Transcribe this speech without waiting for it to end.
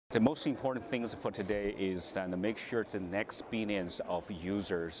The most important things for today is to make sure the next billions of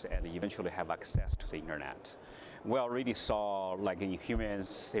users and eventually have access to the internet. We already saw, like in human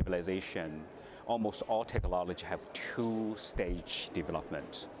civilization, almost all technology have two-stage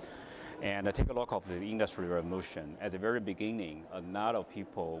development. And take a look at the Industrial Revolution. At the very beginning, a lot of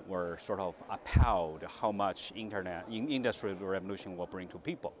people were sort of appalled how much Industrial Revolution will bring to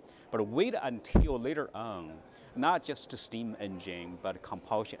people. But wait until later on, not just the steam engine, but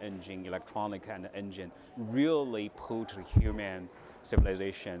combustion engine, electronic and engine really put human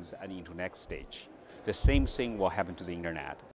civilizations into next stage. The same thing will happen to the internet.